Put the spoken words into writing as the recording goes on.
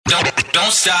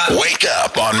stop. Wake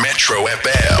up on Metro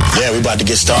FM. Yeah, we about to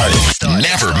get started.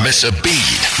 Never miss a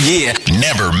beat. Yeah.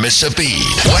 Never miss a beat.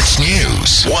 What's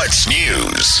news? What's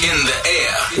news? In the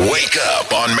air. Wake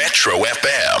up on Metro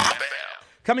FM.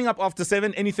 Coming up after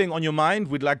 7, anything on your mind,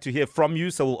 we'd like to hear from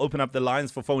you. So we'll open up the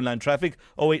lines for phone line traffic,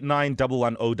 089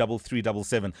 110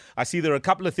 3377. I see there are a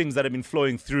couple of things that have been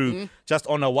flowing through just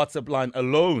on our WhatsApp line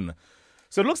alone.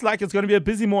 So it looks like it's going to be a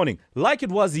busy morning, like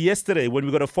it was yesterday when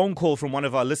we got a phone call from one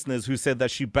of our listeners who said that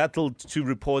she battled to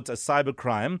report a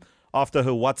cybercrime after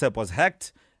her WhatsApp was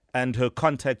hacked and her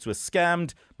contacts were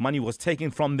scammed. Money was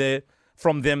taken from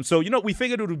them. So, we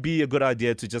figured it would be a good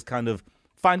idea to just kind of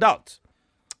find out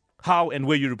how and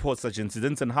where you report such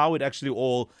incidents and how it actually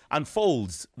all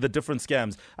unfolds, the different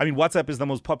scams. I mean, WhatsApp is the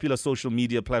most popular social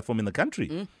media platform in the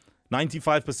country.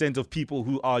 95% of people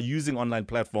who are using online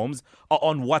platforms are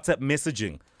on WhatsApp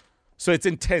messaging. So it's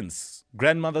intense.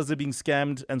 Grandmothers are being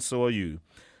scammed, and so are you.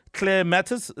 Clare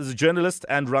Matthes is a journalist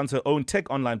and runs her own tech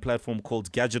online platform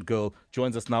called Gadget Girl.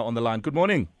 Joins us now on the line. Good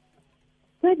morning.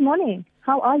 Good morning.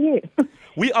 How are you?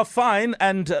 We are fine,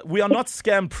 and we are not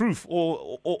scam-proof,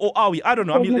 or are we? I don't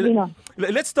know. I mean,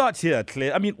 let's start here,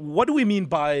 Claire. I mean, what do we mean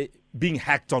by being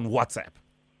hacked on WhatsApp?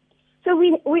 So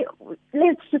we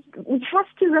have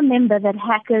to remember that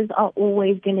hackers are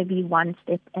always going to be one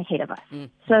step ahead of us.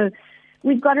 So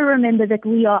we've got to remember that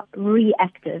we are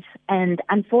reactive, and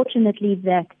unfortunately,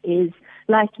 that is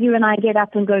like you and I get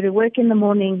up and go to work in the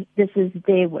morning. This is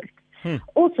their work.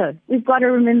 Also, we've got to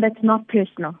remember it's not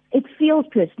personal. It feels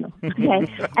personal, okay?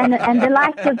 and the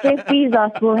likes of Jeff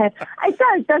Bezos will have. It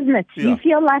does, doesn't it? Yeah. You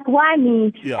feel like, why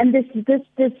me? Yeah. And this.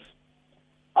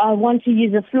 I want to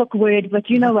use a fluke word, but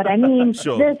you know what I mean.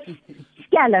 Sure. This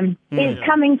scallum is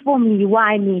coming for me.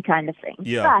 Why me? Kind of thing.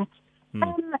 Yeah.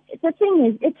 But the thing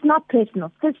is, it's not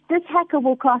personal. This hacker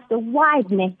will cast a wide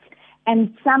net.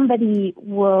 And somebody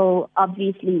will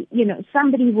obviously,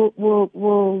 somebody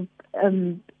will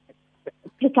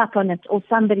pick up on it, or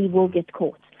somebody will get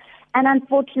caught. And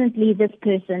unfortunately, this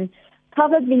person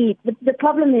probably, the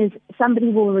problem is somebody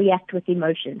will react with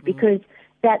emotion, because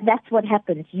that's what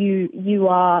happens. You're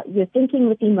thinking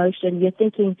with emotion. You're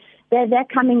thinking they're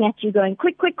coming at you, going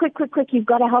quick. You've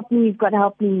got to help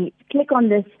me. Click on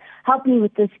this. Help me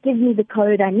with this. Give me the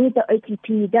code. I need the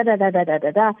OTP.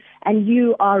 Da. And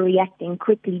you are reacting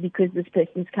quickly because this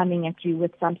person's coming at you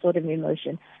with some sort of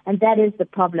emotion, and that is the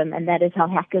problem. And that is how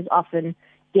hackers often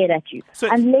get at you. So,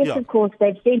 unless, of course,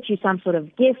 they've sent you some sort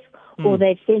of gift or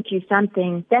they've sent you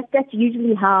something. That's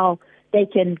usually how they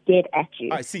can get at you.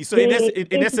 I see. So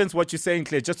in essence, what you're saying,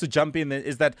 Claire, just to jump in,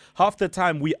 is that half the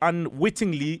time we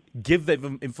unwittingly give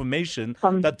them information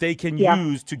that they can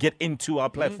use to get into our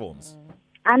platforms.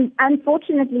 And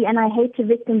unfortunately, and I hate to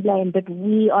victim blame, but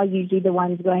we are usually the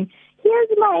ones going, here's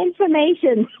my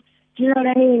information. Do you know what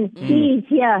I mean? Please,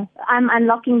 here, I'm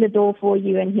unlocking the door for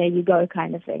you, and here you go,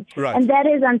 kind of thing. Right. And that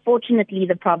is unfortunately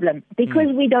the problem, because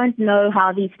we don't know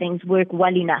how these things work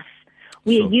well enough.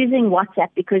 We are using WhatsApp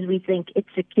because we think it's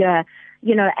secure,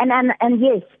 and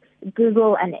yes,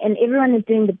 Google and everyone is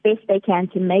doing the best they can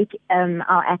to make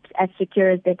our apps as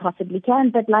secure as they possibly can.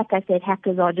 But like I said,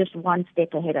 hackers are just one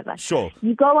step ahead of us. Sure.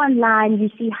 You go online, you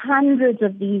see hundreds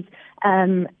of these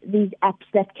apps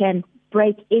that can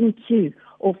break into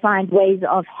or find ways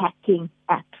of hacking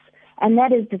apps. And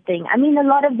that is the thing. I mean, a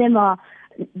lot of them are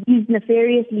used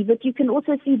nefariously, but you can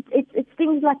also see it's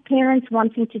things like parents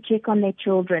wanting to check on their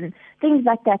children, things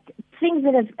like that, things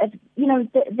that have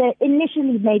they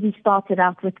initially maybe started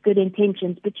out with good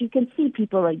intentions, but you can see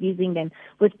people are using them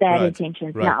with bad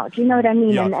intentions now. Do you know what I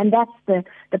mean? Yeah. And that's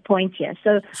the point here.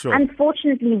 So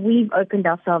unfortunately, we've opened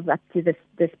ourselves up to this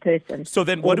person. So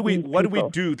then what do we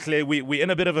do, Claire? We're in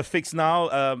a bit of a fix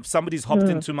now. Somebody's hopped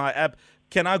into my app.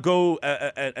 Can I go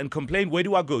and complain? Where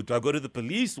do I go? Do I go to the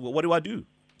police? What do I do?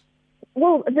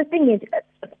 Well, the thing is,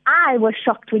 I was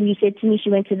shocked when you said to me she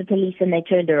went to the police and they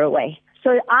turned her away.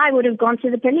 So I would have gone to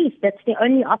the police. That's the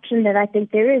only option that I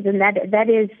think there is, and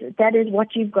that is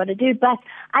what you've got to do. But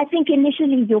I think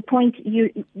initially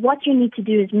what you need to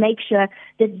do is make sure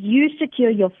that you secure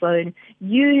your phone,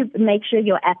 you make sure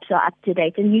your apps are up to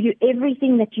date, and you do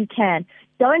everything that you can.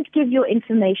 Don't give your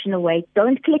information away.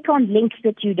 Don't click on links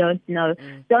that you don't know.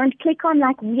 Don't click on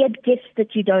weird gifts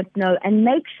that you don't know. And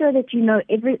make sure that you know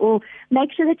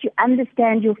make sure that you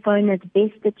understand your phone as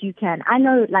best that you can. I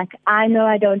know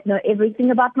I don't know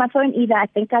everything about my phone either. I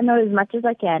think I know as much as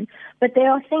I can. But there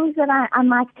are things that I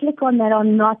might click on that are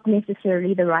not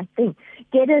necessarily the right thing.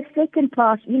 get a second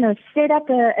set up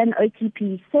an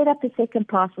OTP, set up a second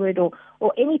password or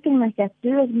anything like that.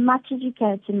 Do as much as you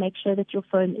can to make sure that your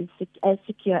phone is as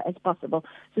secure as possible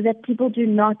so that people do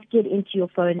not get into your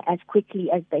phone as quickly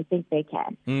as they think they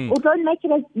can. Or don't make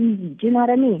it as easy. Do you know what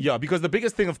I mean? Yeah, because the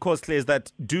biggest thing, of course, Claire, is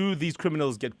that do these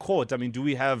criminals get caught? I mean, do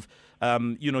we have,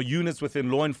 units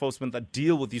within law enforcement that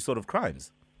deal with these sort of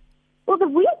crimes? Well, the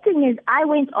weird thing is I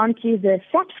went onto the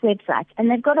SAPS website, and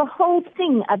they've got a whole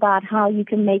thing about how you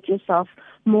can make yourself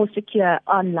more secure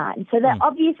online. So they're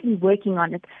obviously working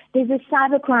on it. There's a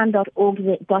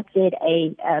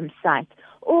cybercrime.org.za site,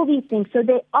 all these things. So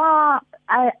there are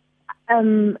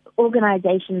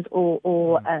organizations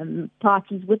or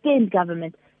parties within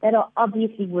government that are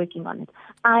obviously working on it.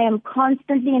 I am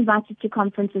constantly invited to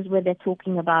conferences where they're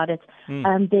talking about it.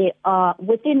 There are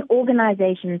within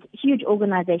organizations, huge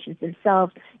organizations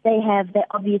themselves. They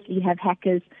obviously have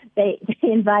hackers. They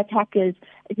invite hackers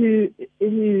who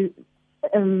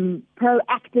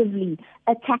proactively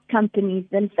attack companies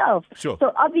themselves. Sure.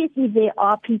 So obviously there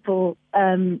are people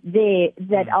there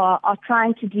that are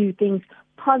trying to do things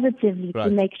positively to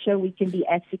make sure we can be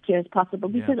as secure as possible,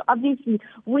 because obviously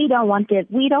we don't want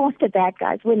the bad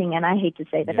guys winning, and I hate to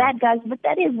say the bad guys, but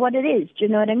that is what it is. Do you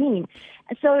know what I mean?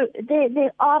 So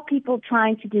there are people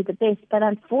trying to do the best, but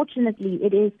unfortunately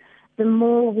it is the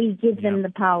more we give them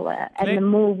the power and the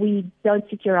more we don't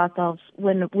secure ourselves,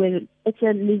 it's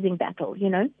a losing battle, you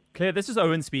know? Claire, this is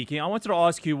Owen speaking. I wanted to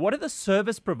ask you, what are the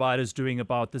service providers doing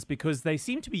about this? Because they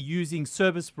seem to be using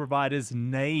service providers'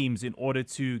 names in order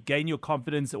to gain your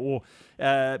confidence or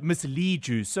mislead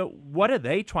you. So what are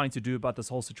they trying to do about this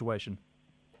whole situation?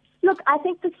 Look, I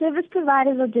think the service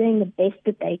providers are doing the best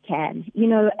that they can. You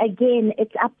know, again,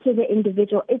 it's up to the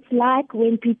individual. It's like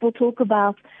when people talk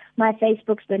about my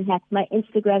Facebook's been hacked, my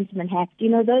Instagram's been hacked, you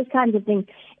know, those kinds of things.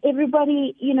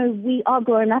 Everybody, you know, we are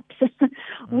grown-ups.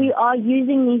 We are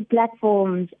using these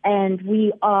platforms, and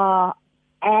we are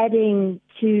adding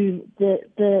to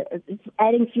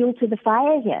adding fuel to the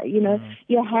fire here. You know,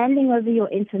 you're handing over your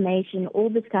information, all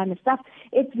this kind of stuff.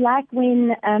 It's like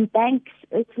when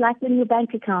it's like when your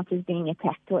bank account is being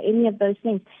attacked or any of those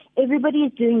things. Everybody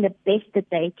is doing the best that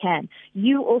they can.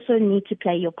 You also need to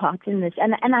play your part in this.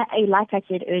 And I, like I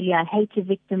said earlier, I hate to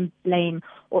victim blame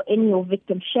or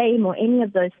victim shame or any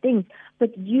of those things.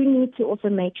 But you need to also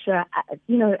make sure,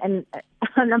 you know, and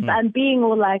I'm being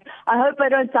all like, I hope I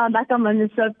don't sound like I'm on the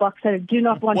soapbox. I do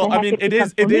not want to hack it. It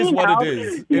is what it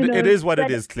is. It is what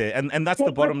it is, Claire. And that's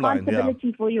the bottom line.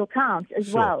 Responsibility for your account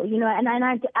as well, you know, and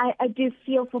I do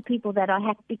feel for people that are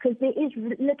hacked, because there is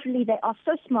literally, they are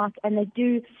so smart, and they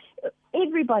do,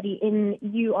 everybody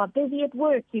you are busy at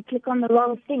work, you click on the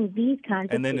wrong thing, these kinds of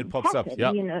things. And then it pops up.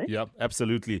 Yeah, you know? Yeah,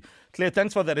 absolutely. Claire,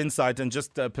 thanks for that insight and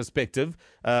just perspective.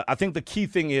 I think the key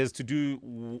thing is to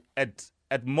do at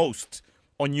most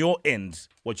on your end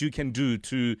what you can do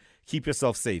to keep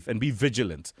yourself safe and be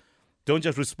vigilant. Don't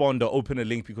just respond or open a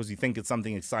link because you think it's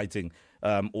something exciting,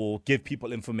 or give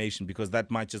people information, because that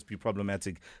might just be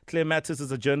problematic. Clare Matthes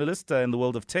is a journalist in the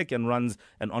world of tech and runs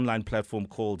an online platform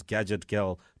called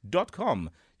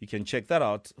gadgetgirl.com. You can check that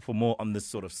out for more on this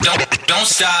sort of stuff. Don't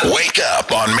stop. Wake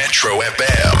up on Metro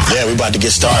FM. Yeah, we're about to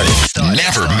get started.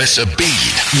 Never miss a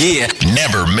beat. Yeah.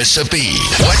 Never miss a beat.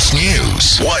 What's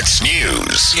news? What's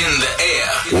news? In the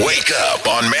air. Wake up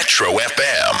on Metro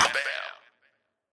FM.